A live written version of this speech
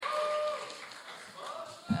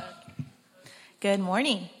Good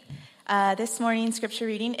morning. This morning's scripture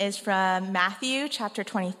reading is from Matthew chapter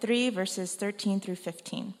 23, verses 13 through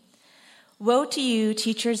 15. Woe to you,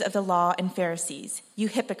 teachers of the law and Pharisees, you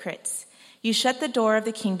hypocrites! You shut the door of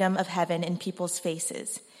the kingdom of heaven in people's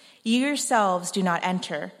faces. You yourselves do not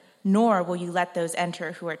enter, nor will you let those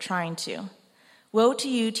enter who are trying to. Woe to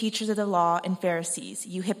you, teachers of the law and Pharisees,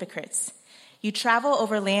 you hypocrites! You travel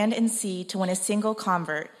over land and sea to win a single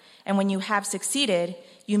convert, and when you have succeeded,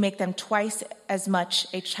 you make them twice as much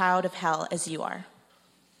a child of hell as you are.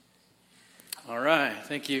 All right.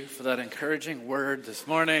 Thank you for that encouraging word this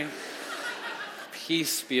morning.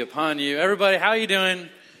 Peace be upon you. Everybody, how are you doing?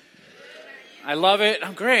 I love it.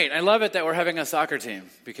 I'm great. I love it that we're having a soccer team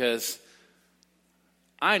because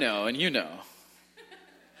I know and you know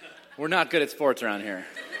we're not good at sports around here.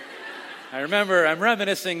 I'm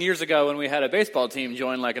reminiscing years ago when we had a baseball team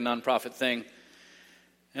join like a nonprofit thing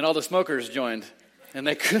and all the smokers joined. And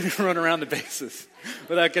they couldn't run around the bases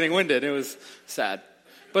without getting winded. It was sad,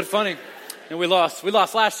 but funny. And we lost. We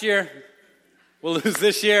lost last year. We'll lose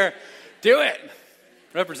this year. Do it.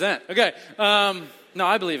 Represent. Okay. No,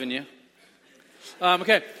 I believe in you.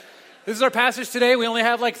 Okay. This is our passage today. We only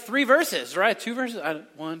have like 3 verses, right? 2 verses?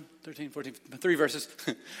 1, 13, 14, 3 verses.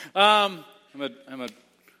 I'm a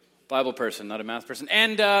Bible person, not a math person.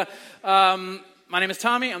 And my name is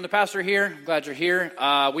Tommy. I'm the pastor here. I'm glad you're here.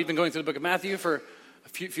 We've been going through the book of Matthew for a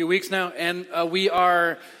few weeks now, and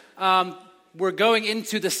we're going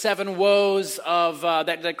into the 7 woes of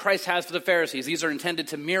that Christ has for the Pharisees. These are intended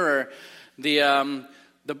to mirror the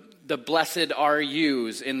blessed are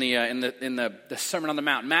yous in the Sermon on the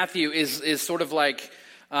Mount. Matthew is sort of like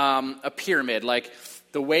a pyramid, like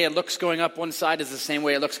the way it looks going up one side is the same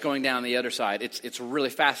way it looks going down the other side. It's really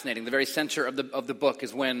fascinating. The very center of the book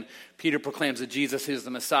is when Peter proclaims that Jesus is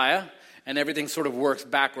the Messiah, and everything sort of works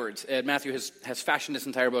backwards. Matthew has fashioned this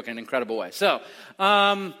entire book in an incredible way. So,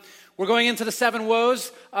 we're going into the 7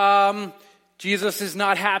 woes. Jesus is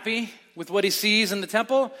not happy with what he sees in the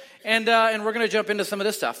temple, and we're going to jump into some of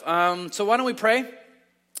this stuff. So why don't we pray, and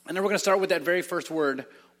then we're going to start with that very first word,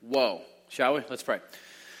 woe. Shall we? Let's pray.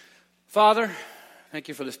 Father, thank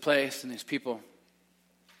you for this place and these people.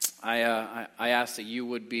 I ask that you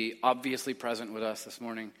would be obviously present with us this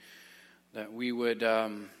morning, that we would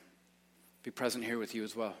be present here with you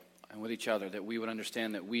as well and with each other, that we would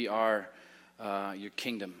understand that we are your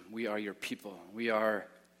kingdom, we are your people, we are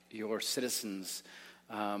your citizens.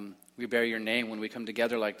 We bear your name when we come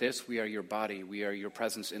together like this. We are your body, we are your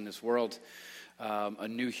presence in this world. A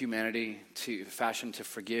new humanity to fashion to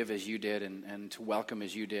forgive as you did and to welcome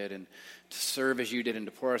as you did and to serve as you did and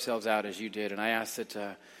to pour ourselves out as you did. And I ask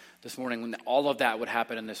that this morning when all of that would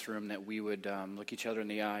happen in this room, that we would look each other in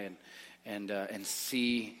the eye and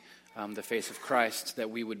see the face of Christ, that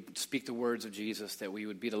we would speak the words of Jesus, that we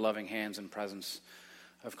would be the loving hands and presence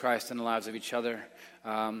of Christ in the lives of each other.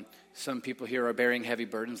 Some people here are bearing heavy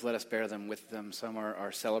burdens. Let us bear them with them. Some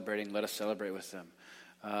are celebrating. Let us celebrate with them.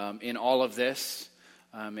 In all of this,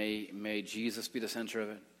 may Jesus be the center of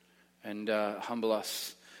it and humble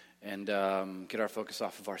us and get our focus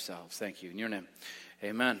off of ourselves. Thank you. In your name,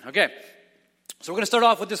 amen. Okay, so we're going to start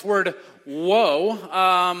off with this word,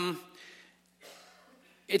 woe.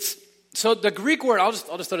 So the Greek word, I'll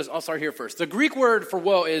start here first. The Greek word for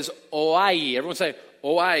woe is oai. Everyone say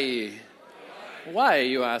oai. Why,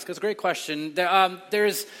 you ask? That's a great question.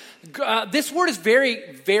 This word is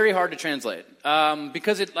very, very hard to translate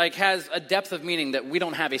because it has a depth of meaning that we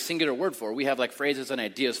don't have a singular word for. We have phrases and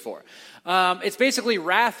ideas for. It's basically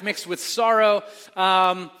wrath mixed with sorrow.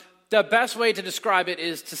 The best way to describe it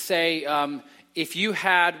is to say if you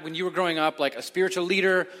had, when you were growing up, a spiritual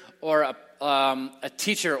leader or a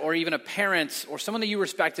teacher or even a parent or someone that you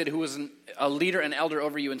respected who was a leader and elder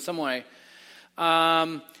over you in some way,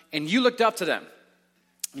 and you looked up to them,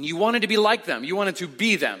 and you wanted to be like them. You wanted to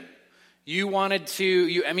be them. You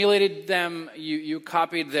emulated them. You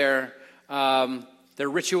copied their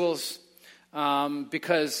rituals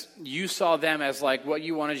because you saw them as what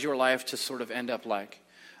you wanted your life to sort of end up like.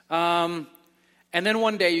 And then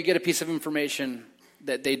one day you get a piece of information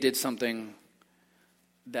that they did something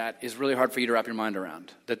that is really hard for you to wrap your mind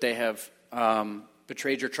around, that they have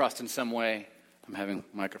betrayed your trust in some way. I'm having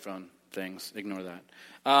microphone things. Ignore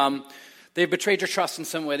that. They've betrayed your trust in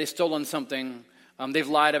some way. They've stolen something. They've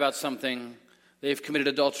lied about something. They've committed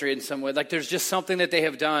adultery in some way. There's just something that they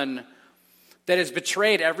have done that has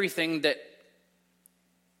betrayed everything that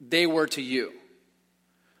they were to you.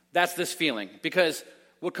 That's this feeling. Because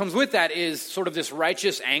what comes with that is sort of this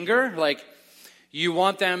righteous anger. You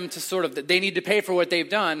want them to they need to pay for what they've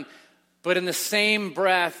done. But in the same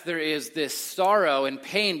breath, there is this sorrow and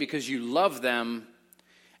pain because you love them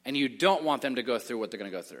And you don't want them to go through what they're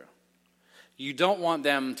going to go through. You don't want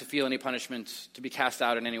them to feel any punishment, to be cast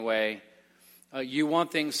out in any way. You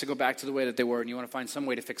want things to go back to the way that they were, and you want to find some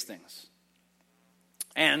way to fix things.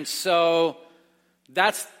 And so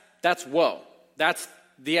that's woe. That's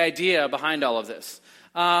the idea behind all of this.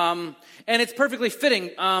 And it's perfectly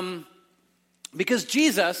fitting because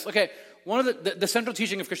Jesus, one of the central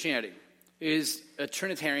teaching of Christianity is a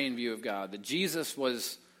Trinitarian view of God, that Jesus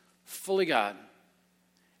was fully God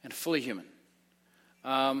and fully human.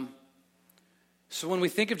 So when we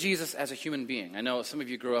think of Jesus as a human being, I know some of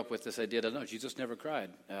you grew up with this idea that, no, Jesus never cried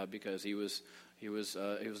because he was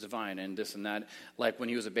divine and this and that. Like when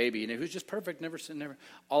he was a baby, he was just perfect, never sinned, never,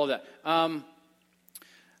 all of that.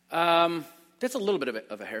 That's a little bit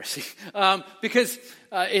of a heresy because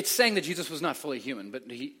it's saying that Jesus was not fully human, but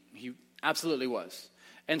he absolutely was.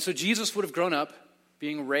 And so Jesus would have grown up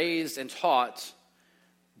being raised and taught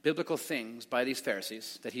biblical things by these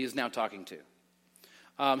Pharisees that he is now talking to.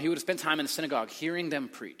 He would have spent time in the synagogue hearing them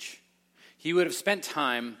preach. He would have spent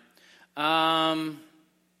time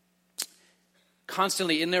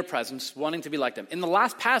constantly in their presence, wanting to be like them. In the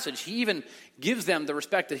last passage, he even gives them the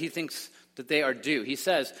respect that he thinks that they are due. He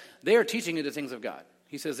says, they are teaching you the things of God.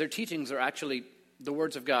 He says their teachings are actually the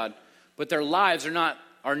words of God, but their lives are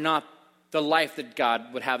not the life that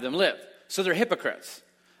God would have them live. So they're hypocrites.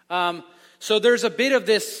 So there's a bit of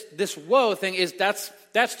this woe thing is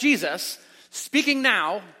that's Jesus speaking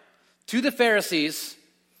now to the Pharisees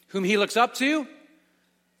whom he looks up to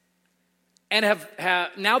and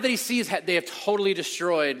have now that he sees they have totally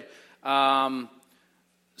destroyed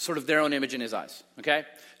sort of their own image in his eyes. Okay?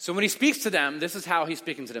 So when he speaks to them, this is how he's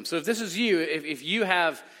speaking to them. So if this is you, if you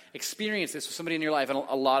have experienced this with somebody in your life, and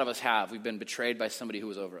a lot of us have, we've been betrayed by somebody who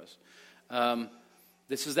was over us.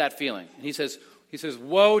 This is that feeling. And he says,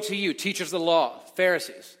 woe to you, teachers of the law,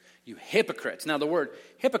 Pharisees, you hypocrites. Now the word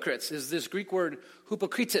hypocrites is this Greek word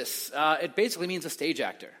hypokritos. It basically means a stage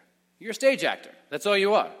actor. You're a stage actor. That's all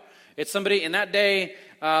you are. It's somebody in that day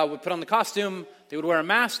would put on the costume, they would wear a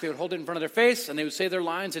mask, they would hold it in front of their face, and they would say their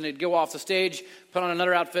lines, and they'd go off the stage, put on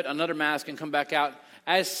another outfit, another mask, and come back out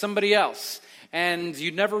as somebody else. And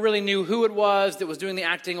you never really knew who it was that was doing the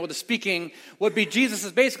acting or the speaking. What Jesus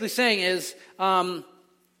is basically saying is, none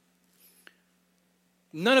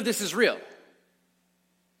of this is real.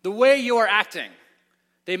 The way you are acting,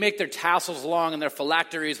 they make their tassels long and their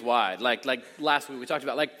phylacteries wide. Like last week we talked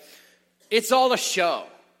about, it's all a show.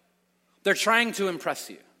 They're trying to impress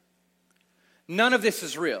you. None of this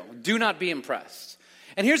is real. Do not be impressed.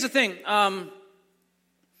 And here's the thing.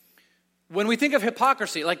 When we think of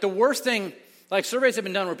hypocrisy, the worst thing, surveys have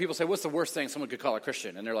been done where people say, what's the worst thing someone could call a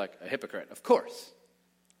Christian? And they're like, a hypocrite. Of course.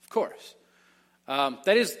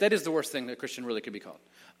 That is the worst thing that a Christian really could be called.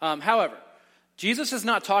 However, Jesus is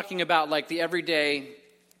not talking about the everyday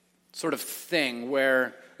sort of thing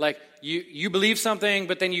where you believe something,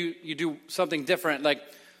 but then you do something different. Like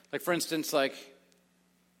for instance,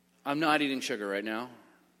 I'm not eating sugar right now,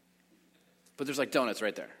 but there's donuts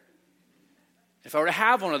right there. If I were to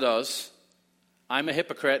have one of those, I'm a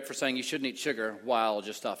hypocrite for saying you shouldn't eat sugar while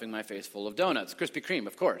just stuffing my face full of donuts. Krispy Kreme,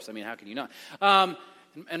 of course. I mean, how can you not?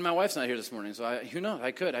 And my wife's not here this morning, so who knows?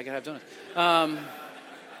 I could have donuts.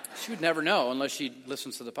 She would never know unless she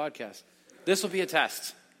listens to the podcast. This will be a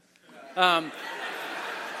test.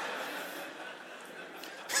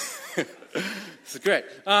 This is great.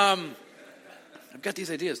 I've got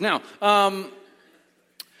these ideas. Now,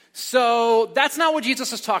 so that's not what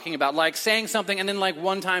Jesus is talking about, saying something and then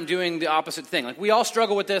one time doing the opposite thing. We all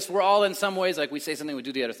struggle with this. We're all in some ways, we say something, we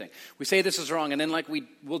do the other thing. We say this is wrong and then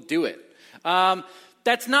we'll do it.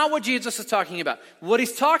 That's not what Jesus is talking about. What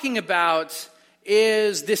he's talking about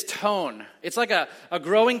is this tone. It's like a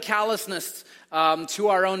growing callousness to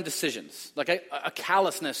our own decisions, a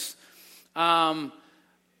callousness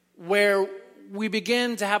where we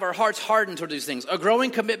begin to have our hearts hardened toward these things. A growing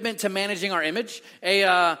commitment to managing our image,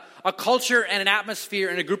 a culture and an atmosphere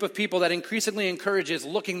and a group of people that increasingly encourages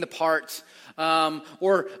looking the part,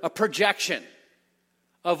 or a projection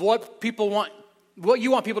of what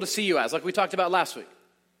you want people to see you as, like we talked about last week.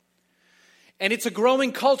 And it's a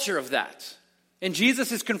growing culture of that. And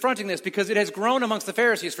Jesus is confronting this because it has grown amongst the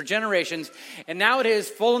Pharisees for generations, and now it is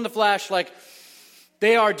full in the flesh,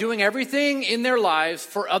 they are doing everything in their lives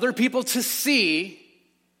for other people to see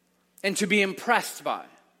and to be impressed by.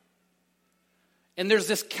 And there's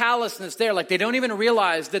this callousness there, they don't even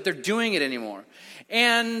realize that they're doing it anymore.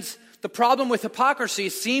 And the problem with hypocrisy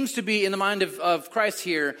seems to be, in the mind of Christ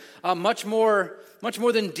here, much more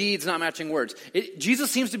than deeds not matching words. Jesus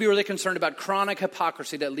seems to be really concerned about chronic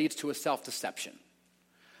hypocrisy that leads to a self-deception.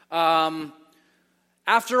 After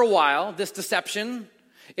a while, this deception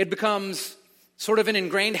It becomes sort of an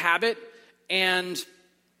ingrained habit, and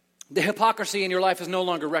the hypocrisy in your life is no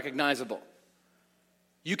longer recognizable.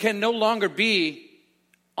 You can no longer be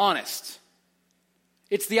honest.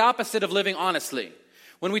 It's the opposite of living honestly.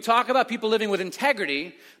 When we talk about people living with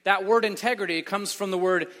integrity, that word integrity comes from the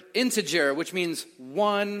word integer, which means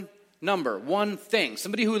one number, one thing.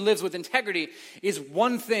 Somebody who lives with integrity is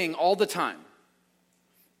one thing all the time.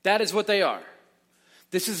 That is what they are.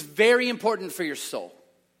 This is very important for your soul.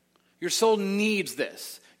 Your soul needs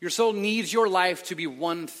this. Your soul needs your life to be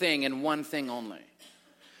one thing and one thing only.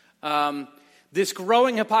 This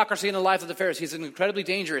growing hypocrisy in the life of the Pharisees is incredibly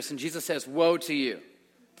dangerous, and Jesus says, woe to you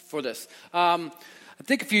for this. I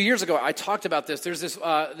think a few years ago I talked about this. There's this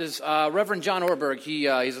Reverend John Ortberg.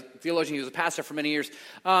 He's a theologian. He was a pastor for many years.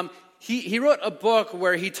 He wrote a book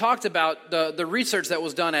where he talked about the research that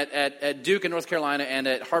was done at Duke in North Carolina and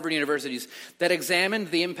at Harvard universities that examined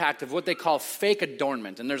the impact of what they call fake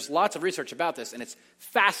adornment. And there's lots of research about this, and it's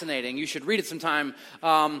fascinating. You should read it sometime.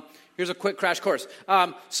 Here's a quick crash course.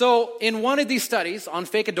 So in one of these studies on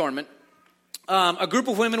fake adornment, a group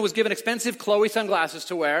of women was given expensive Chloe sunglasses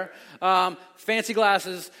to wear, fancy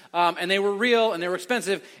glasses, and they were real and they were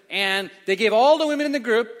expensive. And they gave all the women in the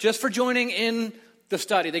group, just for joining in the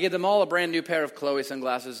study, they gave them all a brand new pair of Chloe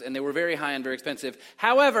sunglasses, and they were very high and very expensive.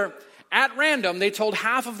 However, at random, they told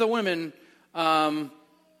half of the women,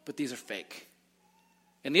 but these are fake.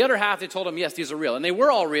 And the other half, they told them, yes, these are real. And they were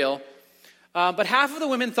all real, but half of the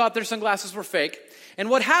women thought their sunglasses were fake. And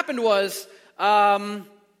what happened was,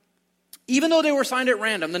 even though they were signed at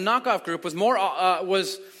random, the knockoff group was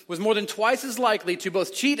more than twice as likely to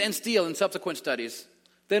both cheat and steal in subsequent studies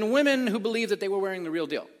than women who believed that they were wearing the real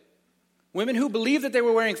deal. Women who believed that they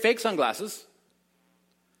were wearing fake sunglasses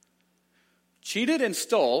cheated and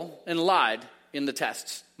stole and lied in the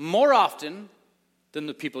tests more often than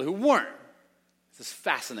the people who weren't. This is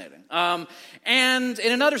fascinating. And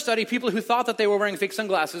in another study, people who thought that they were wearing fake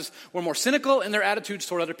sunglasses were more cynical in their attitudes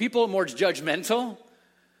toward other people, more judgmental,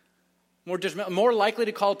 more likely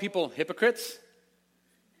to call people hypocrites,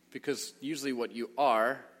 because usually what you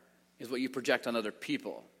are is what you project on other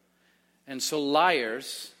people. And so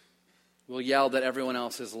liars will yell that everyone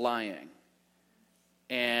else is lying.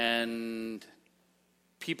 And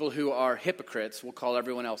people who are hypocrites will call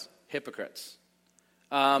everyone else hypocrites.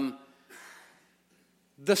 The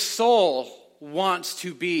soul wants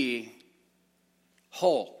to be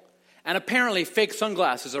whole. And apparently fake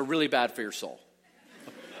sunglasses are really bad for your soul.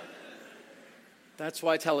 That's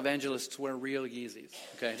why televangelists wear real Yeezys.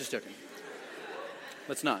 Okay, just joking.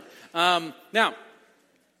 Let's not. Now,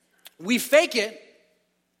 we fake it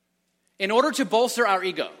in order to bolster our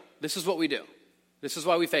ego. This is what we do. This is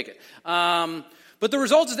why we fake it. But the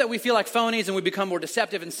result is that we feel like phonies and we become more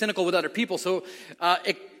deceptive and cynical with other people. So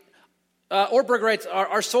Ortberg writes,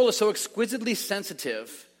 our soul is so exquisitely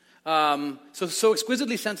sensitive. So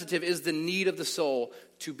exquisitely sensitive is the need of the soul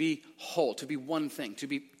to be whole, to be one thing, to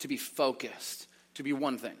be focused, to be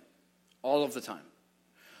one thing all of the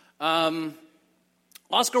time.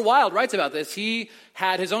 Oscar Wilde writes about this. He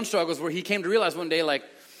had his own struggles where he came to realize one day, like,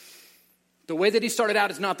 the way that he started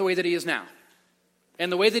out is not the way that he is now.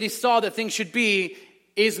 And the way that he saw that things should be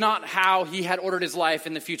is not how he had ordered his life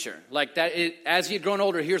in the future. Like that, as he had grown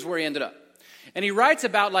older, here's where he ended up. And he writes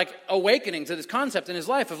about like awakening to this concept in his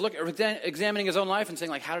life of examining his own life and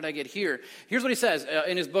saying like, how did I get here? Here's what he says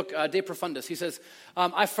in his book, De Profundis. He says,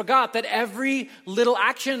 I forgot that every little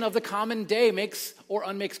action of the common day makes or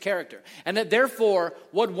unmakes character. And that therefore,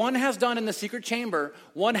 what one has done in the secret chamber,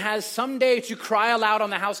 one has someday to cry aloud on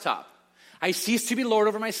the housetop. I ceased to be Lord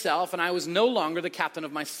over myself, and I was no longer the captain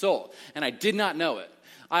of my soul. And I did not know it.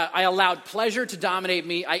 I allowed pleasure to dominate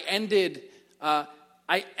me. I ended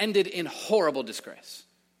in horrible disgrace.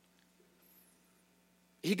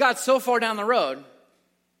 He got so far down the road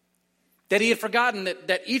that he had forgotten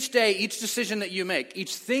that each day, each decision that you make,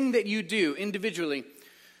 each thing that you do individually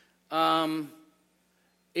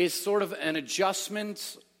is sort of an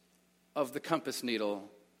adjustment of the compass needle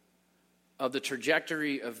of the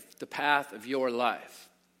trajectory of the path of your life.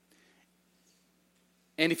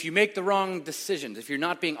 And if you make the wrong decisions, if you're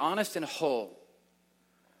not being honest and whole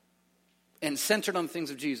and centered on things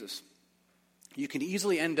of Jesus, you can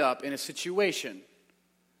easily end up in a situation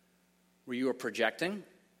where you are projecting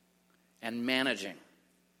and managing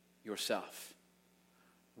yourself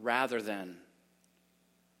rather than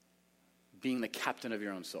being the captain of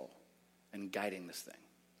your own soul and guiding this thing.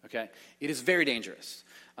 Okay? It is very dangerous.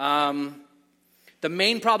 The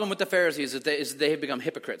main problem with the Pharisees is they have become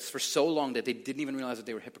hypocrites for so long that they didn't even realize that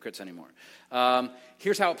they were hypocrites anymore.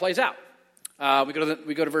 Here's how it plays out. We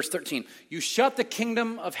go to verse 13. You shut the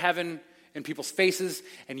kingdom of heaven in people's faces,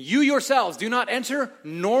 and you yourselves do not enter,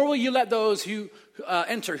 nor will you let those who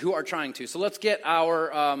enter who are trying to. So let's get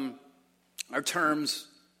our terms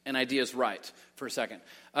and ideas right for a second.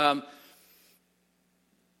 In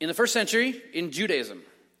the first century, in Judaism,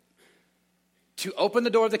 to open the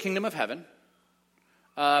door of the kingdom of heaven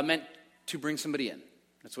meant to bring somebody in.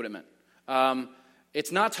 That's what it meant.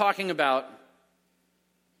 It's not talking about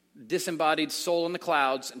disembodied soul in the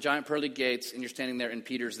clouds and giant pearly gates, and you're standing there and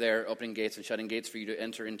Peter's there opening gates and shutting gates for you to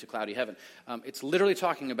enter into cloudy heaven. It's literally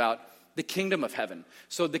talking about the kingdom of heaven.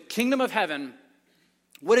 So the kingdom of heaven,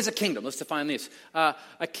 what is a kingdom? Let's define these. A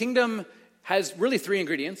kingdom has really three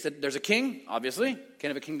ingredients. There's a king, obviously. Can't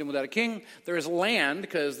have a kingdom without a king. There is land,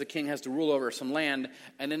 because the king has to rule over some land.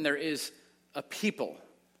 And then there is a people,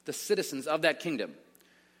 the citizens of that kingdom.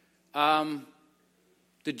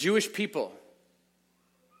 The Jewish people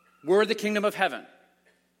were the kingdom of heaven.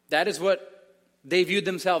 That is what they viewed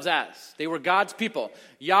themselves as. They were God's people.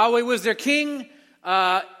 Yahweh was their king.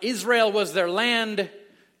 Israel was their land.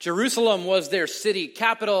 Jerusalem was their city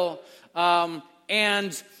capital.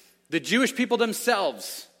 And the Jewish people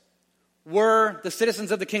themselves were the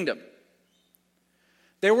citizens of the kingdom.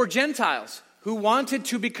 There were Gentiles who wanted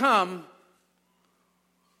to become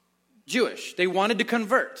Jewish. They wanted to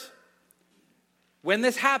convert. When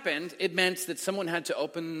this happened, it meant that someone had to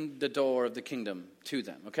open the door of the kingdom to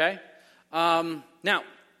them, okay? Now,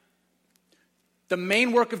 the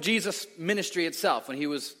main work of Jesus' ministry itself, when he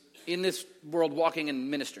was in this world walking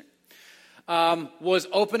and ministering, was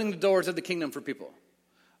opening the doors of the kingdom for people.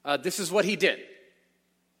 This is what he did.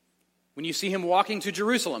 When you see him walking to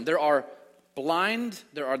Jerusalem, there are blind,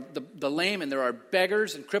 there are the lame, and there are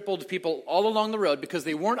beggars and crippled people all along the road because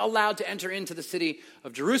they weren't allowed to enter into the city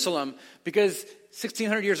of Jerusalem because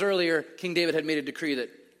 1,600 years earlier, King David had made a decree that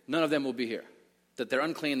none of them will be here, that they're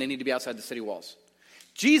unclean, they need to be outside the city walls.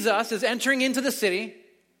 Jesus is entering into the city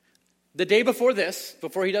the day before this,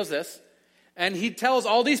 before he does this, and he tells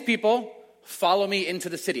all these people, follow me into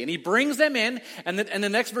the city. And he brings them in, and the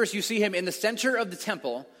next verse you see him in the center of the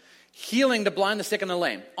temple, healing the blind, the sick, and the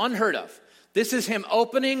lame. Unheard of. This is him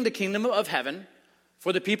opening the kingdom of heaven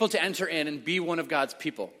for the people to enter in and be one of God's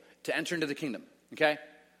people, to enter into the kingdom, okay?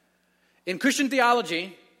 In Christian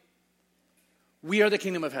theology, we are the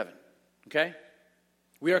kingdom of heaven, okay?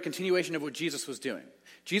 We are a continuation of what Jesus was doing.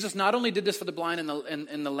 Jesus not only did this for the blind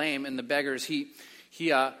and the lame and the beggars, he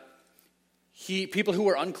people who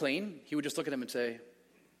were unclean, he would just look at them and say,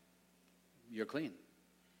 you're clean.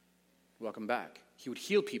 Welcome back. He would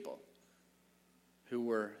heal people who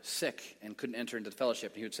were sick and couldn't enter into the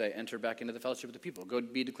fellowship. And he would say, enter back into the fellowship of the people. Go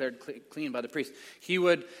be declared clean by the priest. He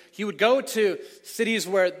would go to cities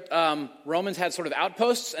where Romans had sort of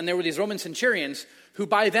outposts, and there were these Roman centurions who,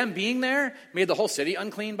 by them being there, made the whole city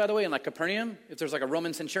unclean, by the way. In like Capernaum, if there's like a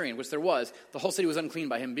Roman centurion, which there was, the whole city was unclean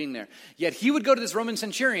by him being there. Yet he would go to this Roman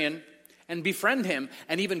centurion and befriend him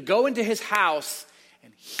and even go into his house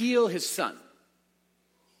and heal his son.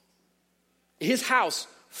 His house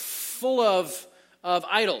full of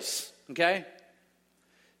idols, okay?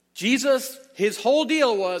 Jesus, his whole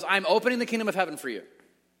deal was, I'm opening the kingdom of heaven for you.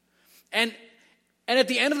 And at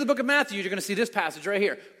the end of the book of Matthew, you're going to see this passage right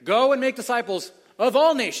here. Go and make disciples of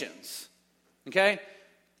all nations, okay?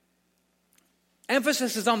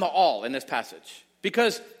 Emphasis is on the all in this passage.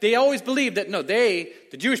 Because they always believed that, no, the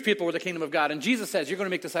Jewish people were the kingdom of God. And Jesus says, you're going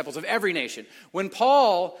to make disciples of every nation. When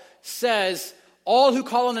Paul says, all who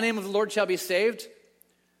call on the name of the Lord shall be saved,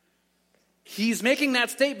 he's making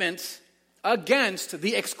that statement against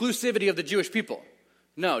the exclusivity of the Jewish people.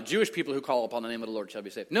 No, Jewish people who call upon the name of the Lord shall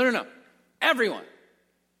be saved. No. Everyone.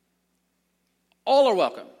 All are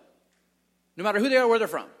welcome. No matter who they are, where they're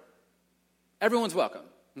from. Everyone's welcome.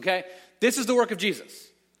 Okay? This is the work of Jesus.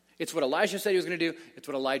 It's what Elisha said he was going to do. It's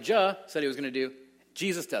what Elijah said he was going to do.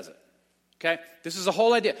 Jesus does it. Okay? This is the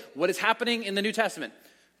whole idea. What is happening in the New Testament?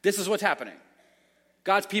 This is what's happening.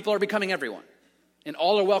 God's people are becoming everyone. And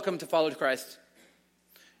all are welcome to follow Christ,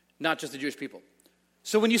 not just the Jewish people.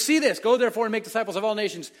 So when you see this, go therefore and make disciples of all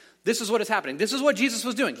nations, this is what is happening. This is what Jesus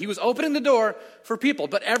was doing. He was opening the door for people.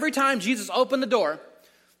 But every time Jesus opened the door,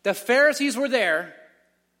 the Pharisees were there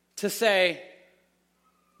to say,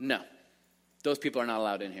 no, those people are not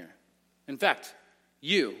allowed in here. In fact,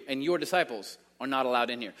 you and your disciples are not allowed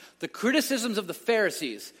in here. The criticisms of the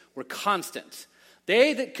Pharisees were constant.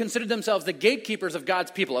 They considered themselves the gatekeepers of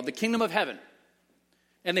God's people, of the kingdom of heaven.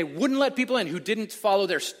 And they wouldn't let people in who didn't follow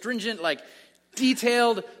their stringent,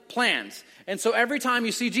 detailed plans. And so every time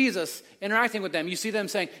you see Jesus interacting with them, you see them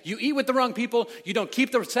saying, you eat with the wrong people, you don't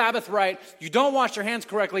keep the Sabbath right, you don't wash your hands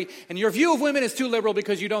correctly, and your view of women is too liberal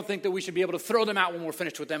because you don't think that we should be able to throw them out when we're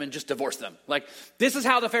finished with them and just divorce them. Like, this is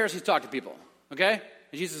how the Pharisees talk to people, okay?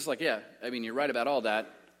 And Jesus is like, yeah, I mean, you're right about all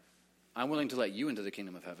that. I'm willing to let you into the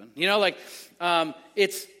kingdom of heaven. You know, like,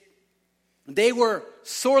 they were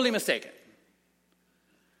sorely mistaken.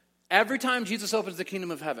 Every time Jesus opens the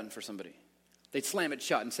kingdom of heaven for somebody, they'd slam it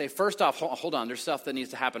shut and say, first off, hold on, there's stuff that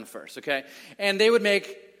needs to happen first, okay? And they would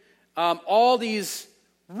make all these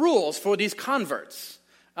rules for these converts.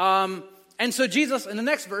 And so Jesus, in the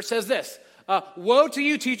next verse, says this, woe to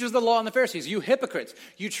you, teachers of the law and the Pharisees, you hypocrites.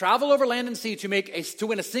 You travel over land and sea to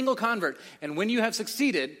win a single convert, and when you have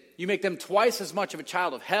succeeded, you make them twice as much of a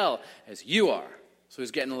child of hell as you are. So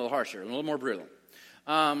he's getting a little harsher, a little more brutal.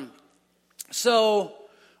 So,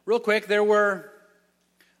 real quick, there were...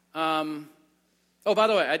 Oh, by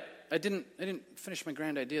the way, I didn't finish my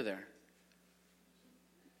grand idea there.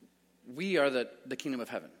 We are the kingdom of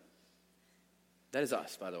heaven. That is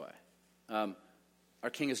us, by the way. Our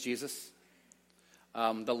king is Jesus.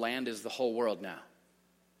 The land is the whole world now.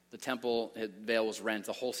 The temple veil was rent.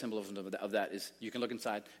 The whole symbolism of that is, you can look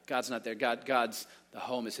inside. God's not there. God's, the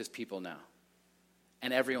home is his people now.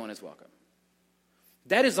 And everyone is welcome.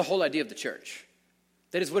 That is the whole idea of the church.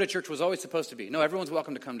 That is what a church was always supposed to be. No, everyone's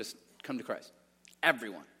welcome to come to Christ.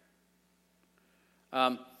 Everyone.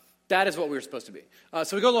 That is what we were supposed to be.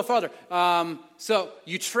 So we go a little farther. So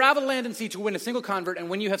you travel land and sea to win a single convert, and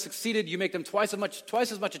when you have succeeded, you make them twice as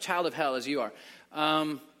much a child of hell as you are.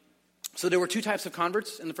 So there were two types of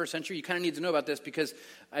converts in the first century. You kind of need to know about this because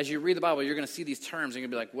as you read the Bible, you're going to see these terms, and you're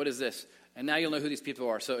going to be like, what is this? And now you'll know who these people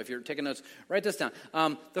are. So if you're taking notes, write this down.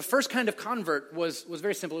 The first kind of convert was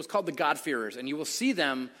very simple. It was called the God-fearers, and you will see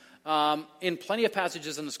them in plenty of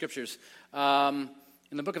passages in the Scriptures. In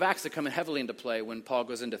the book of Acts, they come heavily into play when Paul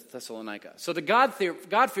goes into Thessalonica. So the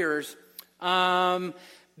God-fearers,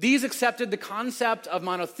 these accepted the concept of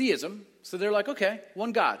monotheism. So they're like, okay,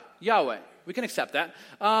 one God, Yahweh. We can accept that.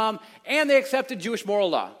 And they accepted Jewish moral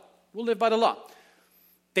law. We'll live by the law.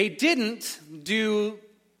 They didn't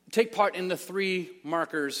take part in the three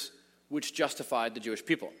markers which justified the Jewish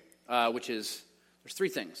people, there's three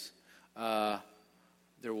things.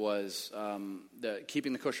 There was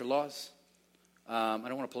keeping the kosher laws. I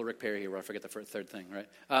don't want to pull a Rick Perry here where I forget the third thing, right?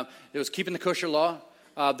 There was keeping the kosher law.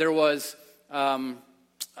 There was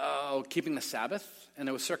keeping the Sabbath, and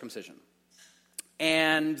there was circumcision.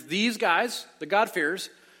 And these guys, the God-fearers,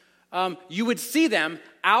 you would see them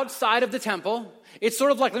outside of the temple. It's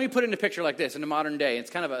sort of like, let me put it in a picture like this in the modern day.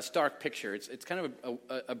 It's kind of a stark picture. It's kind of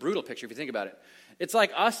a brutal picture if you think about it. It's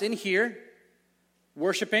like us in here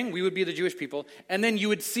worshiping. We would be the Jewish people. And then you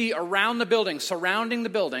would see around the building, surrounding the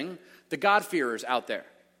building, the God-fearers out there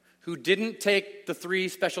who didn't take the three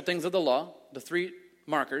special things of the law, the three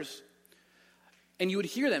markers, and you would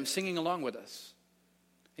hear them singing along with us.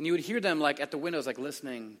 And you would hear them like at the windows, like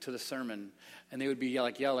listening to the sermon, and they would be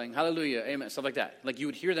like yelling, hallelujah, amen, stuff like that. Like you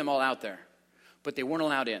would hear them all out there, but they weren't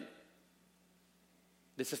allowed in.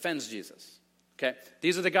 This offends Jesus, okay?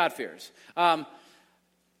 These are the God-fearers.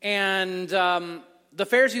 The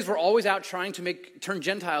Pharisees were always out trying to turn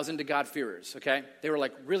Gentiles into God-fearers, okay? They were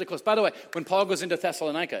like really close. By the way, when Paul goes into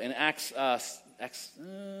Thessalonica in Acts, did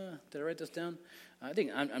I write this down? I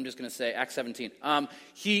think I'm just going to say Acts 17.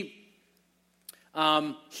 He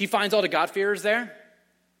finds all the God-fearers there,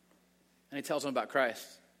 and he tells them about Christ.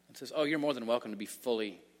 And says, oh, you're more than welcome to be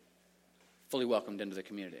fully welcomed into the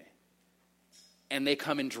community. And they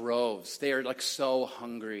come in droves. They are like so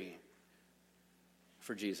hungry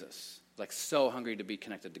for Jesus. Like so hungry to be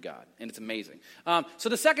connected to God. And it's amazing. So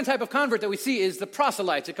the second type of convert that we see is the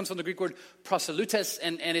proselytes. It comes from the Greek word proselytes,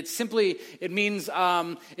 and it means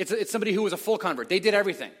it's somebody who was a full convert. They did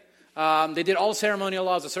everything. They did all the ceremonial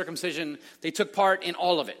laws of circumcision. They took part in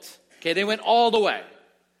all of it. Okay, they went all the way.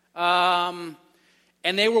 And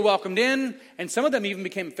they were welcomed in, and some of them even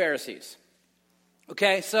became Pharisees.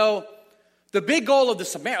 Okay, so the big goal of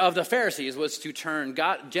the Pharisees was to turn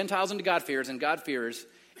Gentiles into God-fearers and God-fearers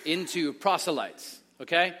into proselytes,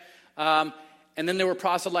 okay? And then there were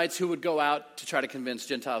proselytes who would go out to try to convince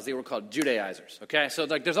Gentiles. They were called Judaizers, okay? So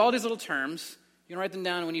like, there's all these little terms. You can write them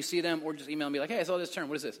down when you see them, or just email me like, hey, I saw this term.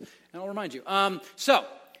 What is this? And I'll remind you. So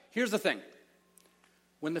here's the thing.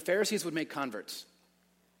 When the Pharisees would make converts,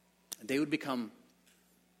 they would become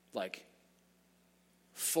like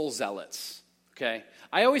full zealots, okay?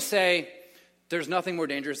 I always say there's nothing more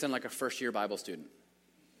dangerous than like a first-year Bible student.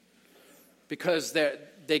 Because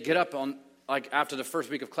they get up on, like after the first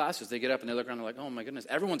week of classes, they get up and they look around and they're like, oh my goodness,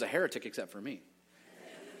 everyone's a heretic except for me.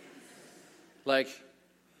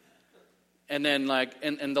 And then,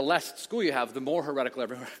 and the less school you have, the more heretical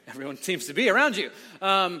everyone seems to be around you.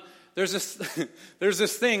 There's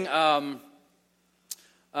this thing,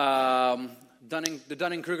 the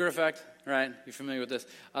Dunning-Kruger effect, right? You're familiar with this?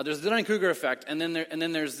 There's the Dunning-Kruger effect, and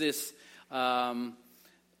then there's this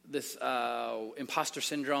imposter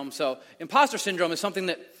syndrome. So, imposter syndrome is something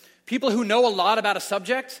that people who know a lot about a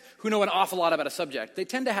subject, who know an awful lot about a subject, they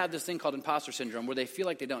tend to have this thing called imposter syndrome where they feel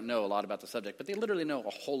like they don't know a lot about the subject, but they literally know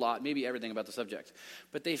a whole lot, maybe everything about the subject,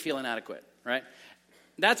 but they feel inadequate, right?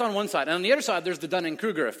 That's on one side. And on the other side, there's the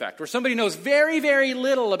Dunning-Kruger effect, where somebody knows very, very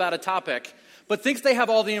little about a topic, but thinks they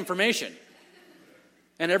have all the information,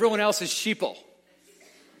 and everyone else is sheeple,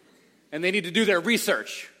 and they need to do their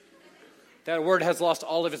research. That word has lost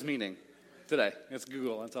all of its meaning today. It's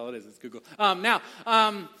Google. That's all it is. It's Google.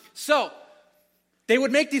 So they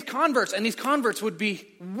would make these converts, and these converts would be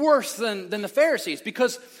worse than the Pharisees,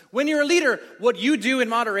 because when you're a leader, what you do in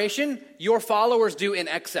moderation, your followers do in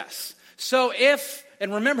excess. So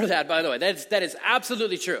and remember that, by the way, that is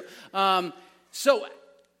absolutely true. So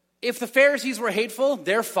if the Pharisees were hateful,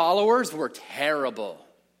 their followers were terrible.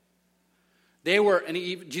 They were, and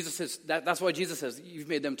Jesus says, that's why Jesus says, you've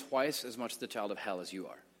made them twice as much the child of hell as you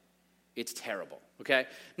are. It's terrible, okay?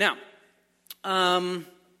 Now,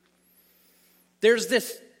 there's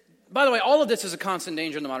this, by the way, all of this is a constant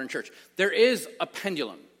danger in the modern church. There is a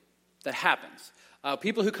pendulum that happens.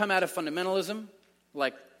 People who come out of fundamentalism,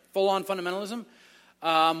 like full-on fundamentalism,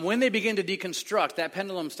 when they begin to deconstruct, that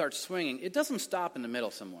pendulum starts swinging. It doesn't stop in the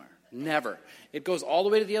middle somewhere. Never. It goes all the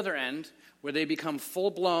way to the other end, where they become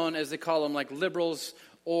full-blown, as they call them, like liberals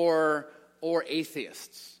or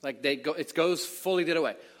atheists. Like it goes fully the other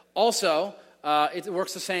way. Also, it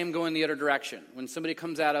works the same going the other direction. When somebody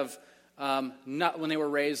comes out of not when they were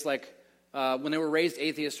raised when they were raised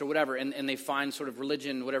atheists or whatever, and they find sort of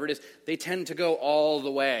religion, whatever it is, they tend to go all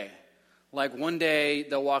the way. Like one day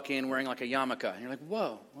they'll walk in wearing like a yarmulke, and you're like,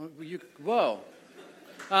 whoa.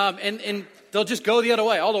 And they'll just go the other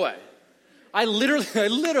way, all the way. I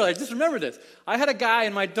just remember this. I had a guy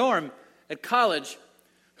in my dorm at college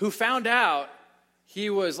who found out he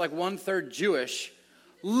was like 1/3 Jewish,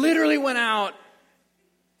 literally went out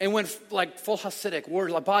and went like full Hasidic,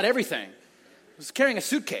 bought everything. Was carrying a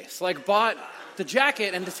suitcase, like bought the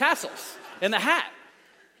jacket and the tassels and the hat.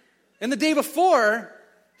 And the day before,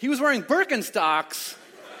 he was wearing Birkenstocks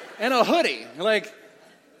and a hoodie. Like, I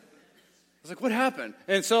was like, what happened?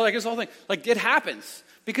 And so like this whole thing, like it happens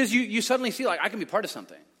because you suddenly see like I can be part of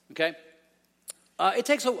something. Okay, it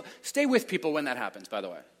takes stay with people when that happens. By the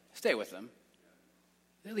way, stay with them.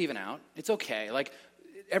 They're leaving out. It's okay. Like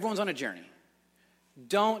everyone's on a journey.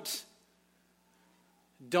 Don't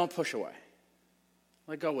push away.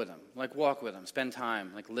 Like go with them. Like walk with them. Spend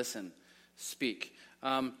time. Like listen. Speak.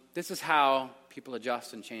 This is how people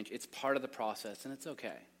adjust and change. It's part of the process, and it's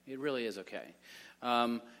okay. It really is okay.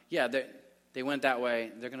 They went that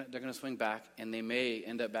way. They're gonna swing back, and they may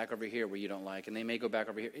end up back over here where you don't like, and they may go back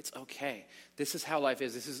over here. It's okay. This is how life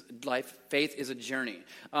is. This is life. Faith is a journey.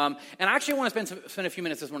 And I actually want to spend a few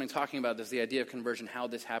minutes this morning talking about this, the idea of conversion, how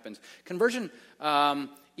this happens. Conversion,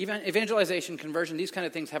 evangelization, conversion, these kind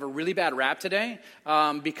of things have a really bad rap today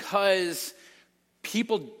because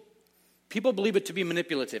people believe it to be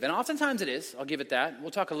manipulative. And oftentimes it is. I'll give it that.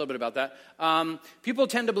 We'll talk a little bit about that. People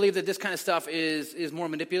tend to believe that this kind of stuff is more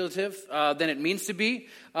manipulative than it means to be.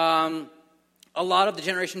 A lot of the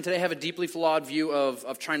generation today have a deeply flawed view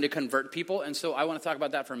of trying to convert people. And so I want to talk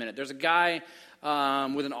about that for a minute. There's a guy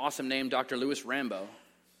with an awesome name, Dr. Louis Rambo.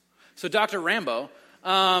 So Dr. Rambo,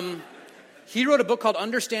 he wrote a book called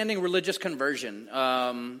Understanding Religious Conversion.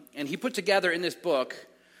 And he put together in this book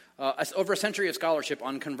over a century of scholarship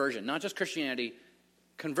on conversion, not just Christianity,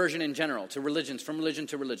 conversion in general, to religions, from religion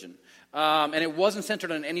to religion. And it wasn't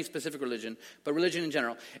centered on any specific religion, but religion in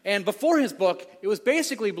general. And before his book, it was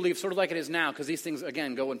basically believed, sort of like it is now, because these things,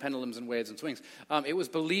 again, go in pendulums and waves and swings. It was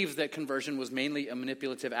believed that conversion was mainly a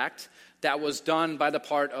manipulative act that was done by the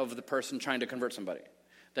part of the person trying to convert somebody,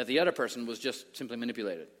 that the other person was just simply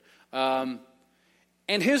manipulated. And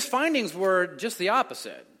his findings were just the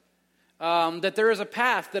opposite. That there is a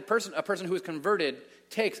path that a person who is converted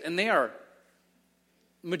takes, and they are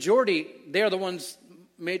the ones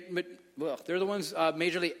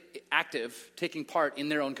majorly active, taking part in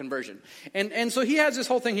their own conversion. And so he has this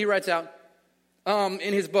whole thing he writes out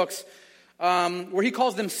in his books where he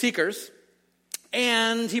calls them seekers.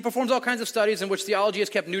 And he performs all kinds of studies in which theology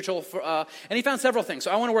is kept neutral. And he found several things.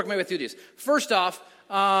 So I want to work my way through these. First off,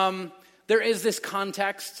 there is this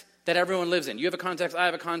context that everyone lives in. You have a context, I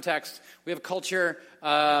have a context, we have a culture,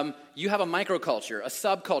 you have a microculture, a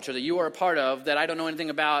subculture that you are a part of that I don't know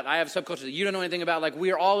anything about, I have a subculture that you don't know anything about, like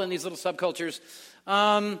we are all in these little subcultures.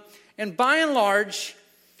 And by and large,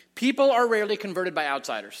 people are rarely converted by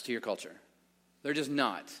outsiders to your culture. They're just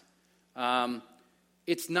not.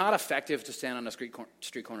 It's not effective to stand on a street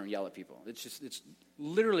corner and yell at people. It's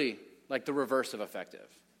literally like the reverse of effective.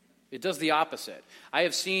 It does the opposite. I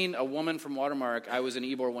have seen a woman from Watermark. I was in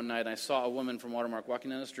Ybor one night, and I saw a woman from Watermark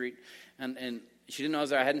walking down the street, and she didn't know I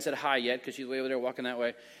was there. I hadn't said hi yet because she's way over there walking that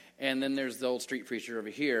way. And then there's the old street preacher over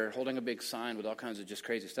here holding a big sign with all kinds of just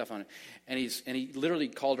crazy stuff on it. And he literally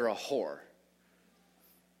called her a whore.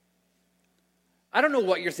 I don't know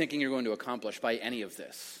what you're thinking you're going to accomplish by any of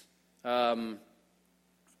this.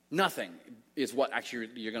 Nothing is what actually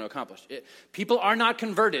you're going to accomplish. People are not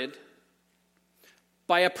converted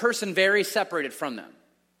by a person very separated from them.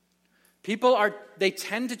 They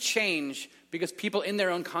tend to change because people in their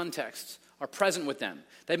own context are present with them.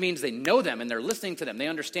 That means they know them and they're listening to them. They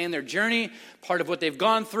understand their journey, part of what they've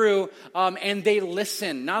gone through, and they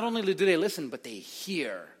listen. Not only do they listen, but they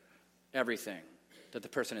hear everything that the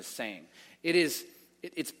person is saying. It's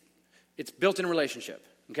built-in relationship,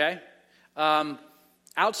 okay?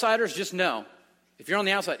 Outsiders just know. If you're on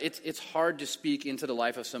the outside, it's hard to speak into the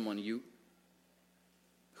life of someone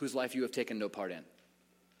whose life you have taken no part in.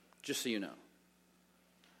 Just so you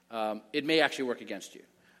know. It may actually work against you.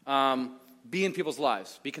 Be in people's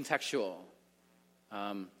lives. Be contextual.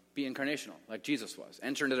 Be incarnational, like Jesus was.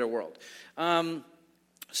 Enter into their world.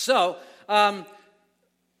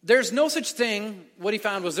 There's no such thing, what he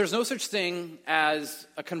found was there's no such thing as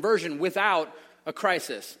a conversion without a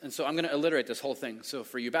crisis. And so I'm going to alliterate this whole thing. So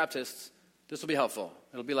for you Baptists, this will be helpful.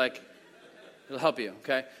 It'll help you,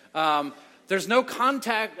 okay? There's no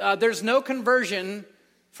conversion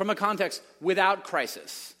from a context without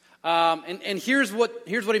crisis. And here's what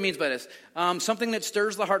he means by this. Something that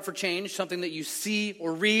stirs the heart for change, something that you see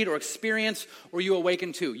or read or experience or you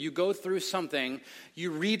awaken to. You go through something, you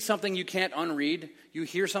read something you can't unread, you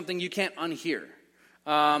hear something you can't unhear.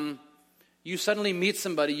 You suddenly meet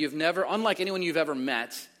somebody unlike anyone you've ever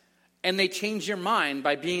met, and they change your mind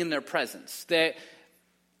by being in their presence.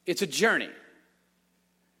 It's a journey.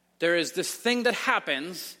 There is this thing that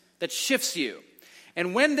happens that shifts you.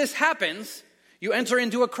 And when this happens, you enter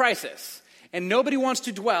into a crisis. And nobody wants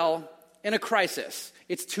to dwell in a crisis.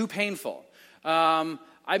 It's too painful. I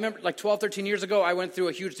remember like 12, 13 years ago, I went through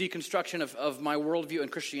a huge deconstruction of my worldview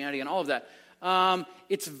and Christianity and all of that.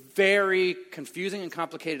 It's very confusing and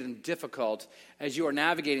complicated and difficult as you are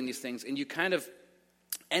navigating these things. And you kind of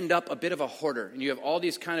end up a bit of a hoarder. And you have all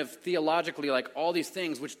these kind of theologically, like all these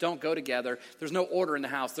things which don't go together. There's no order in the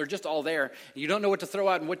house. They're just all there. And you don't know what to throw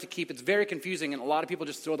out and what to keep. It's very confusing, and a lot of people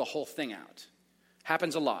just throw the whole thing out.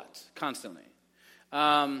 Happens a lot, constantly.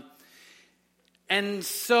 And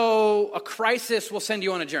so a crisis will send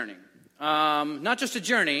you on a journey. Not just a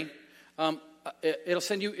journey. It'll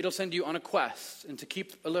send you on a quest. And to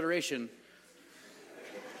keep alliteration,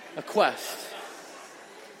 a quest.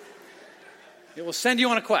 It will send you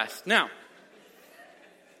on a quest. Now,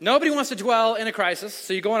 nobody wants to dwell in a crisis,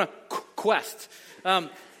 so you go on a quest.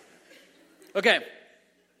 Okay,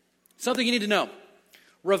 something you need to know.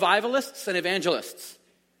 Revivalists and evangelists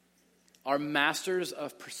are masters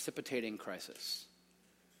of precipitating crisis.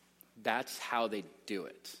 That's how they do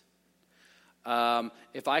it.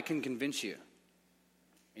 If I can convince you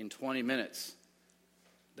in 20 minutes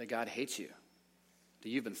that God hates you, that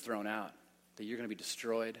you've been thrown out, that you're going to be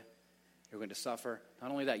destroyed, you're going to suffer, not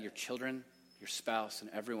only that, your children, your spouse, and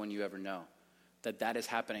everyone you ever know, that is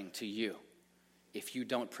happening to you if you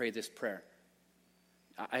don't pray this prayer.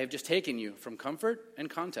 I have just taken you from comfort and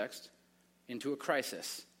context into a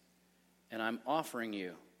crisis, and I'm offering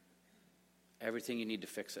you everything you need to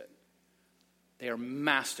fix it. They are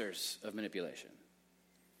masters of manipulation.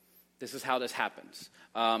 This is how this happens.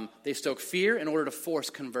 They stoke fear in order to force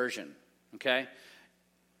conversion, okay?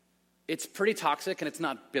 It's pretty toxic, and it's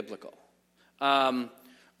not biblical.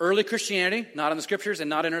 Early Christianity, not in the scriptures and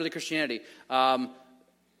not in early Christianity.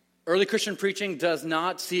 Early Christian preaching does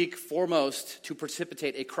not seek foremost to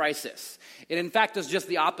precipitate a crisis. It in fact does just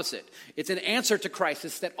the opposite. It's an answer to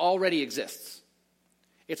crisis that already exists.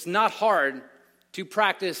 It's not hard to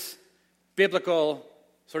practice biblical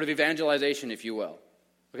sort of evangelization, if you will.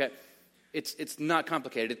 Okay? It's not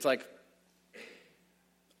complicated. It's like,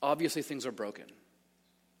 obviously things are broken.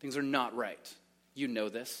 Things are not right. You know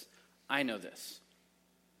this. I know this.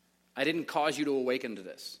 I didn't cause you to awaken to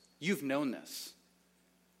this. You've known this.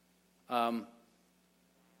 Our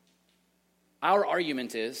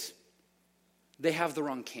argument is they have the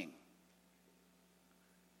wrong king.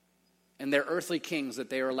 and their earthly kings that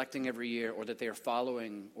they are electing every year or that they are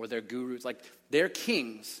following or their gurus, like their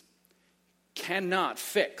kings cannot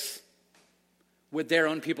fix what their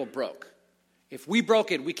own people broke. If we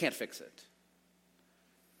broke it, we can't fix it.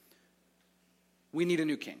 We need a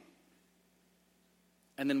new king.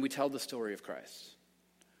 And then we tell the story of Christ.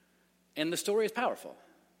 And the story is powerful.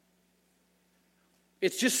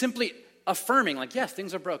 It's just simply affirming, like, yes,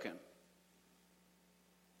 things are broken.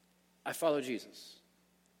 I follow Jesus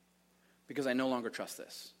because I no longer trust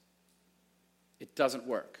this. It doesn't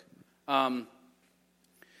work. And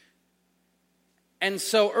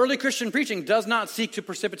so early Christian preaching does not seek to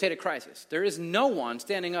precipitate a crisis. There is no one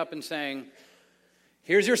standing up and saying,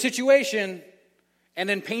 here's your situation, and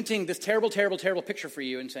then painting this terrible, terrible, terrible picture for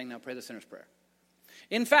you and saying, now pray the sinner's prayer.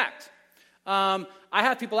 In fact, I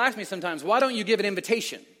have people ask me sometimes, why don't you give an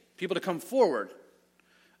invitation, people to come forward?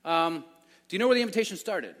 Do you know where the invitation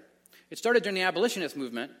started? It started during the abolitionist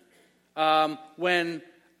movement when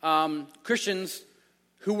Christians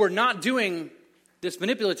who were not doing this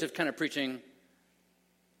manipulative kind of preaching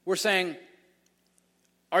were saying,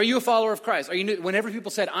 are you a follower of Christ? Are you new? Whenever people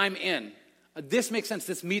said, I'm in, this makes sense,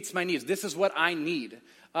 this meets my needs, this is what I need,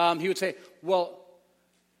 he would say, well,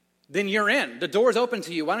 then you're in. The door is open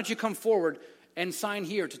to you. Why don't you come forward and sign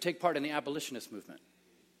here to take part in the abolitionist movement?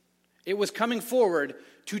 It was coming forward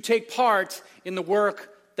to take part in the work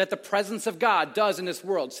that the presence of God does in this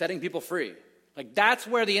world, setting people free. Like, that's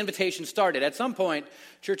where the invitation started. At some point,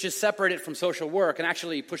 churches separated from social work and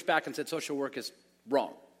actually pushed back and said social work is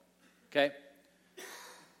wrong. Okay?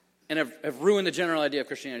 And have ruined the general idea of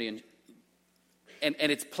Christianity and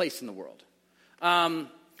its place in the world. Oh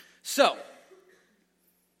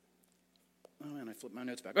man, I flipped my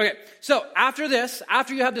notes back. Okay, so after this,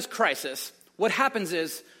 after you have this crisis, what happens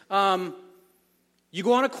is you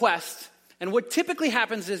go on a quest, and what typically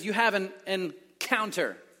happens is you have an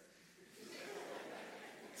encounter.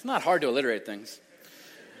 It's not hard to alliterate things.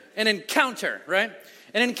 An encounter, right?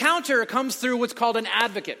 An encounter comes through what's called an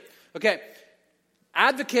advocate. Okay,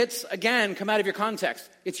 advocates, again, come out of your context.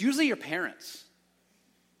 It's usually your parents.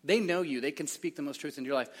 They know you. They can speak the most truth into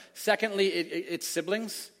your life. Secondly, it's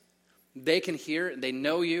siblings. They can hear, they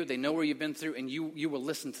know you, they know where you've been through, and you will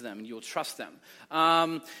listen to them, and you will trust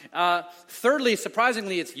them. Thirdly,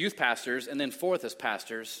 surprisingly, it's youth pastors, and then fourth is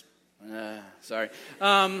pastors.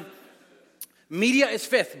 Media is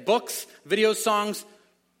fifth. Books, videos, songs,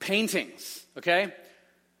 paintings, okay?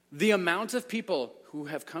 The amount of people who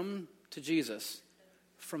have come to Jesus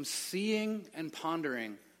from seeing and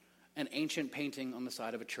pondering an ancient painting on the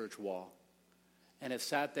side of a church wall and have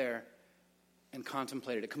sat there and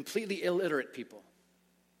contemplated it. Completely illiterate people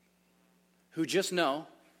who just know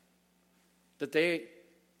that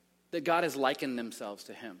that God has likened themselves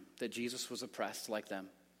to him, that Jesus was oppressed like them,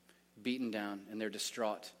 beaten down, and they're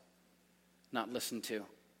distraught, not listened to,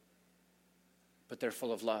 but they're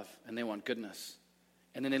full of love and they want goodness.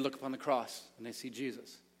 And then they look upon the cross and they see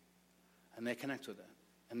Jesus and they connect with it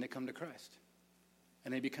and they come to Christ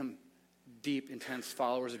and they become deep, intense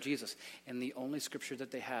followers of Jesus. And the only scripture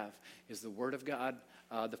that they have is the Word of God,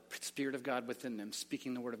 the Spirit of God within them,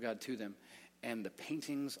 speaking the Word of God to them, and the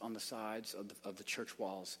paintings on the sides of the church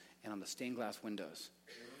walls and on the stained glass windows.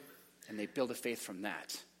 And they build a faith from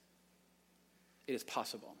that. It is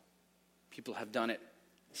possible. People have done it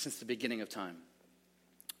since the beginning of time.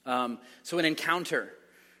 So an encounter.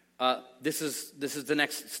 This is the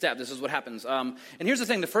next step. This is what happens. And here's the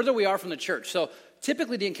thing. The further we are from the church. So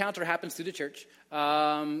typically the encounter happens through the church.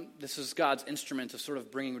 This is God's instrument of sort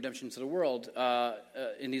of bringing redemption to the world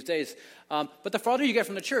in these days. But the farther you get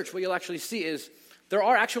from the church, what you'll actually see is there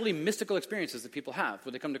are actually mystical experiences that people have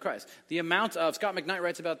when they come to Christ. The amount of, Scott McKnight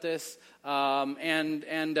writes about this, and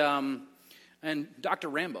Dr.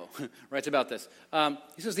 Rambo writes about this.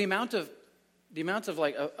 He says the amount of he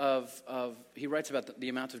writes about the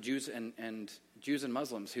amount of Jews and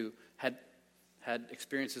Muslims who had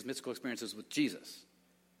experiences, mystical experiences with Jesus,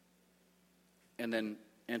 and then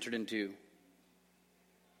entered into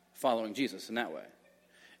following Jesus in that way.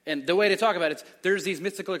 And the way to talk about it is there's these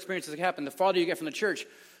mystical experiences that happen. The farther you get from the church,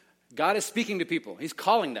 God is speaking to people. He's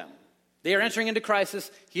calling them. They are entering into crisis.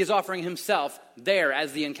 He is offering himself there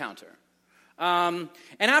as the encounter. And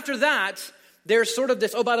after that, there's sort of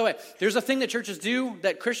this, oh, by the way, there's a thing that churches do,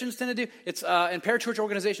 that Christians tend to do. It's, and parachurch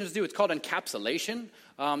organizations do. It's called encapsulation.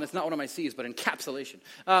 It's not one of my C's, but encapsulation.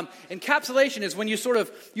 Encapsulation is when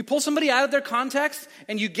you pull somebody out of their context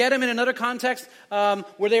and you get them in another context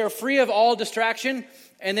where they are free of all distraction,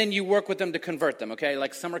 and then you work with them to convert them, okay?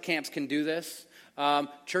 Like summer camps can do this.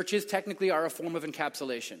 Churches technically are a form of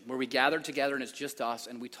encapsulation where we gather together and it's just us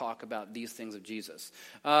and we talk about these things of Jesus.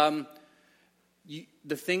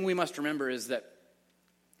 the thing we must remember is that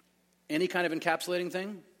any kind of encapsulating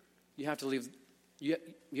thing, you have to leave. You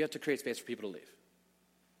have to create space for people to leave.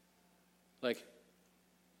 Like,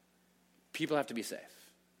 people have to be safe.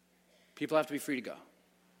 People have to be free to go.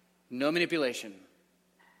 No manipulation.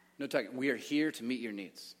 No talking. We are here to meet your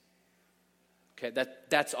needs. Okay,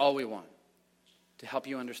 that's all we want. To help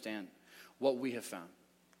you understand what we have found.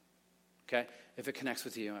 Okay? If it connects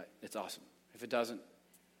with you, it's awesome. If it doesn't,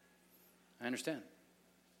 I understand.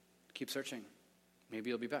 Keep searching. Maybe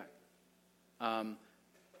you'll be back. And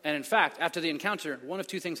in fact, after the encounter, one of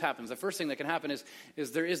two things happens. The first thing that can happen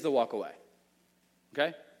is there is the walk away.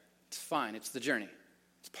 Okay? It's fine. It's the journey.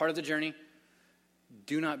 It's part of the journey.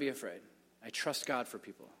 Do not be afraid. I trust God for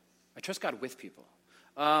people. I trust God with people.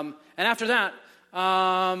 And after that,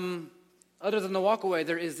 other than the walk away,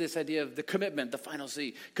 there is this idea of the commitment, the final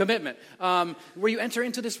C, commitment, where you enter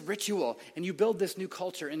into this ritual and you build this new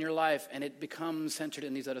culture in your life and it becomes centered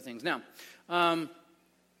in these other things. Now,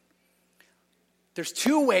 there's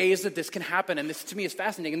two ways that this can happen, and this to me is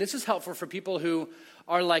fascinating, and this is helpful for people who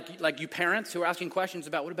are like you parents who are asking questions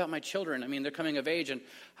about, what about my children? I mean, they're coming of age, and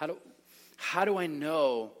how do I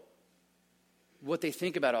know what they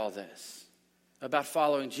think about all this, about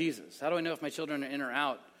following Jesus? How do I know if my children are in or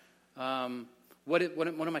out? What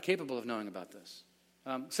am I capable of knowing about this?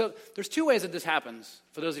 So there's two ways that this happens,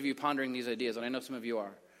 for those of you pondering these ideas, and I know some of you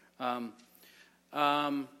are.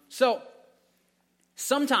 So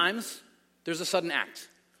sometimes there's a sudden act.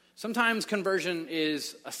 Sometimes conversion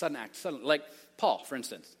is a sudden act. Like Paul, for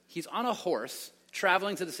instance. He's on a horse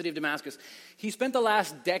traveling to the city of Damascus. He spent the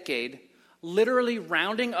last decade literally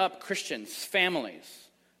rounding up Christians, families,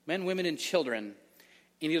 men, women, and children,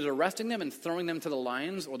 and either arresting them and throwing them to the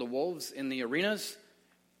lions or the wolves in the arenas,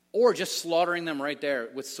 or just slaughtering them right there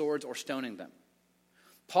with swords or stoning them.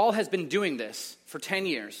 Paul has been doing this for 10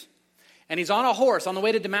 years, and he's on a horse on the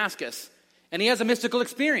way to Damascus, and he has a mystical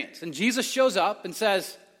experience. And Jesus shows up and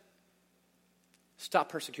says, stop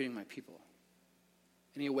persecuting my people.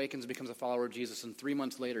 And he awakens and becomes a follower of Jesus, and 3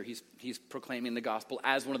 months later, he's proclaiming the gospel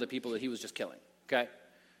as one of the people that he was just killing. Okay?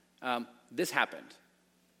 This happened.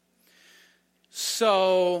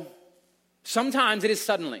 So sometimes it is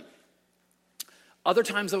suddenly. Other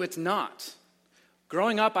times, though, it's not.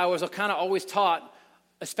 Growing up, I was kind of always taught,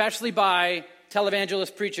 especially by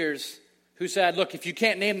televangelist preachers who said, look, if you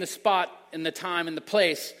can't name the spot and the time and the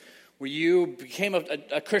place where you became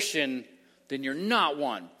a Christian, then you're not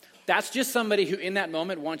one. That's just somebody who in that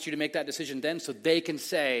moment wants you to make that decision then so they can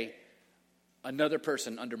say, another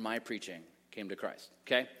person under my preaching came to Christ.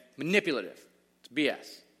 Okay? Manipulative. It's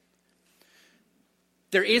BS.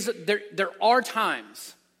 There are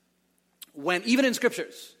times when, even in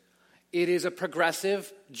scriptures, it is a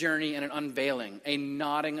progressive journey and an unveiling, a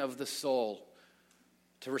nodding of the soul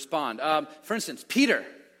to respond. For instance, Peter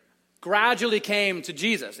gradually came to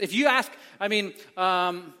Jesus. If you ask, doing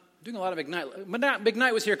a lot of Ignite.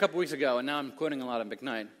 McKnight was here a couple weeks ago, and now I'm quoting a lot of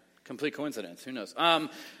McKnight. Complete coincidence. Who knows?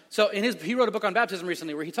 So he wrote a book on baptism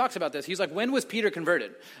recently where he talks about this. He's like, when was Peter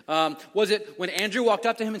converted? Was it when Andrew walked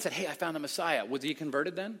up to him and said, hey, I found the Messiah? Was he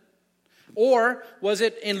converted then? Or was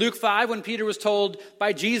it in Luke 5 when Peter was told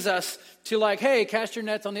by Jesus to hey, cast your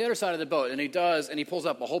nets on the other side of the boat? And he does, and he pulls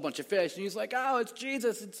up a whole bunch of fish, and he's like, oh, it's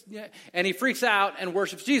Jesus. And he freaks out and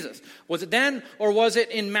worships Jesus. Was it then, or was it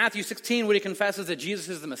in Matthew 16 when he confesses that Jesus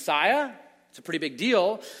is the Messiah? It's a pretty big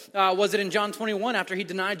deal. Was it in John 21 after he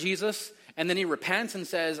denied Jesus, and then he repents and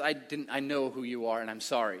says, I know who you are, and I'm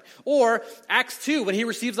sorry? Or Acts 2 when he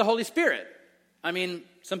receives the Holy Spirit.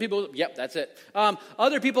 Some people, yep, that's it.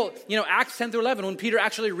 Other people, Acts 10 through 11, when Peter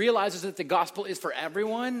actually realizes that the gospel is for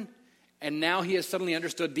everyone, and now he has suddenly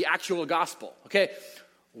understood the actual gospel. Okay,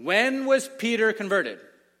 when was Peter converted?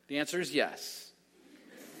 The answer is yes.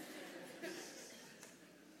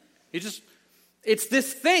 It's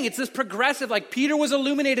this thing, it's this progressive, Peter was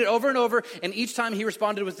illuminated over and over, and each time he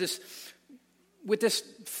responded with this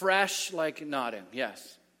fresh, nodding,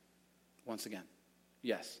 yes, once again.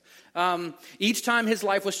 Yes. Each time his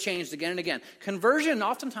life was changed again and again. Conversion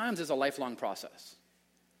oftentimes is a lifelong process.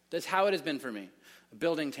 That's how it has been for me.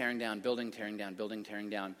 Building, tearing down, building, tearing down, building, tearing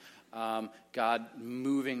down. God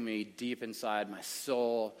moving me deep inside my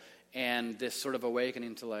soul, and this sort of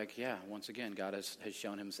awakening to once again, God has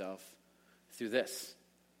shown himself through this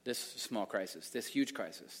small crisis, this huge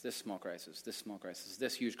crisis, this small crisis, this small crisis,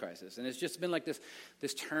 this huge crisis. And it's just been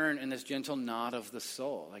this turn and this gentle nod of the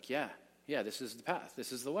soul. Yeah, this is the path.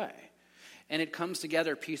 This is the way. And it comes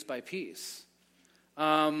together piece by piece.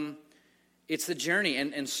 It's the journey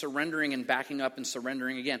and surrendering and backing up and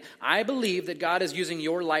surrendering again. I believe that God is using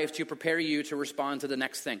your life to prepare you to respond to the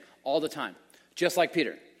next thing all the time, just like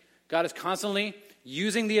Peter. God is constantly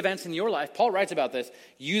using the events in your life. Paul writes about this,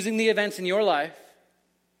 using the events in your life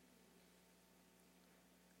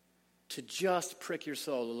to just prick your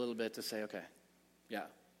soul a little bit to say, okay, yeah,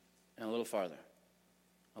 and a little farther,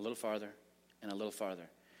 and a little farther.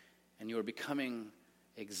 And you are becoming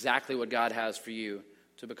exactly what God has for you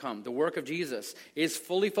to become. The work of Jesus is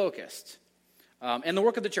fully focused, and the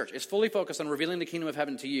work of the church is fully focused on revealing the kingdom of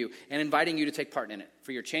heaven to you and inviting you to take part in it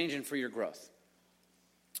for your change and for your growth.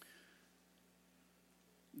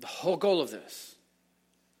 The whole goal of this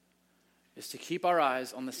is to keep our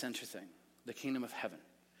eyes on the center thing, the kingdom of heaven.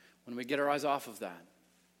 When we get our eyes off of that,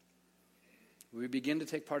 we begin to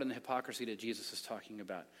take part in the hypocrisy that Jesus is talking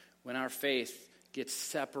about. When our faith gets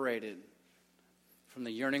separated from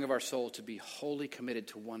the yearning of our soul to be wholly committed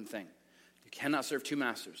to one thing. You cannot serve two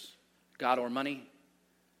masters, God or money,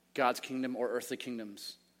 God's kingdom or earthly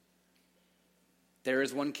kingdoms. There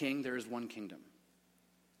is one king, there is one kingdom.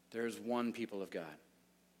 There is one people of God.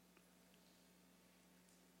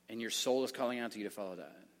 And your soul is calling out to you to follow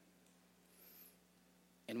that.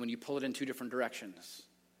 And when you pull it in two different directions,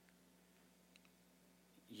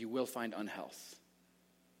 you will find unhealth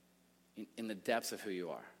in the depths of who you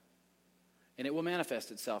are. And it will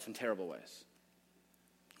manifest itself in terrible ways.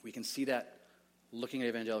 We can see that looking at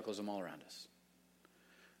evangelicalism all around us.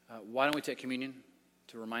 Why don't we take communion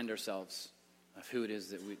to remind ourselves of who it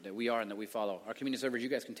is that we are and that we follow. Our communion servers, you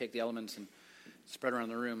guys can take the elements and spread around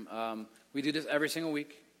the room. We do this every single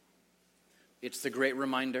week. It's the great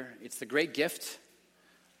reminder. It's the great gift.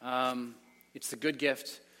 It's the good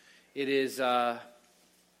gift. It is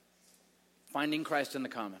finding Christ in the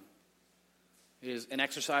common. It is an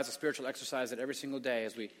exercise, a spiritual exercise that every single day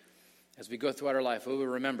as we go throughout our life, we will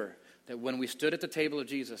remember that when we stood at the table of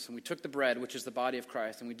Jesus and we took the bread, which is the body of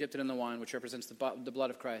Christ, and we dipped it in the wine, which represents the blood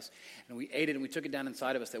of Christ, and we ate it and we took it down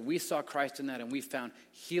inside of us, that we saw Christ in that and we found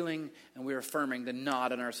healing and we were affirming the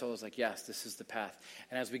nod in our souls like, yes, this is the path.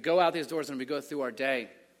 And as we go out these doors and we go through our day,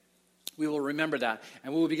 we will remember that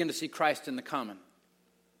and we will begin to see Christ in the common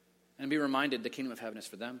and be reminded the kingdom of heaven is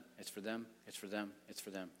for them, it's for them, it's for them, it's for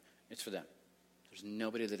them, it's for them. There's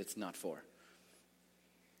nobody that it's not for.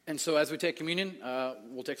 And so as we take communion,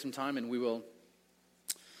 we'll take some time and we will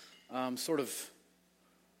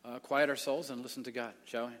quiet our souls and listen to God,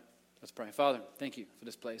 shall we? Let's pray. Father, thank you for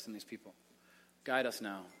this place and these people. Guide us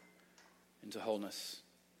now into wholeness,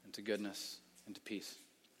 into goodness, into peace.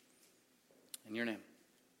 In your name,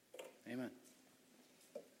 amen.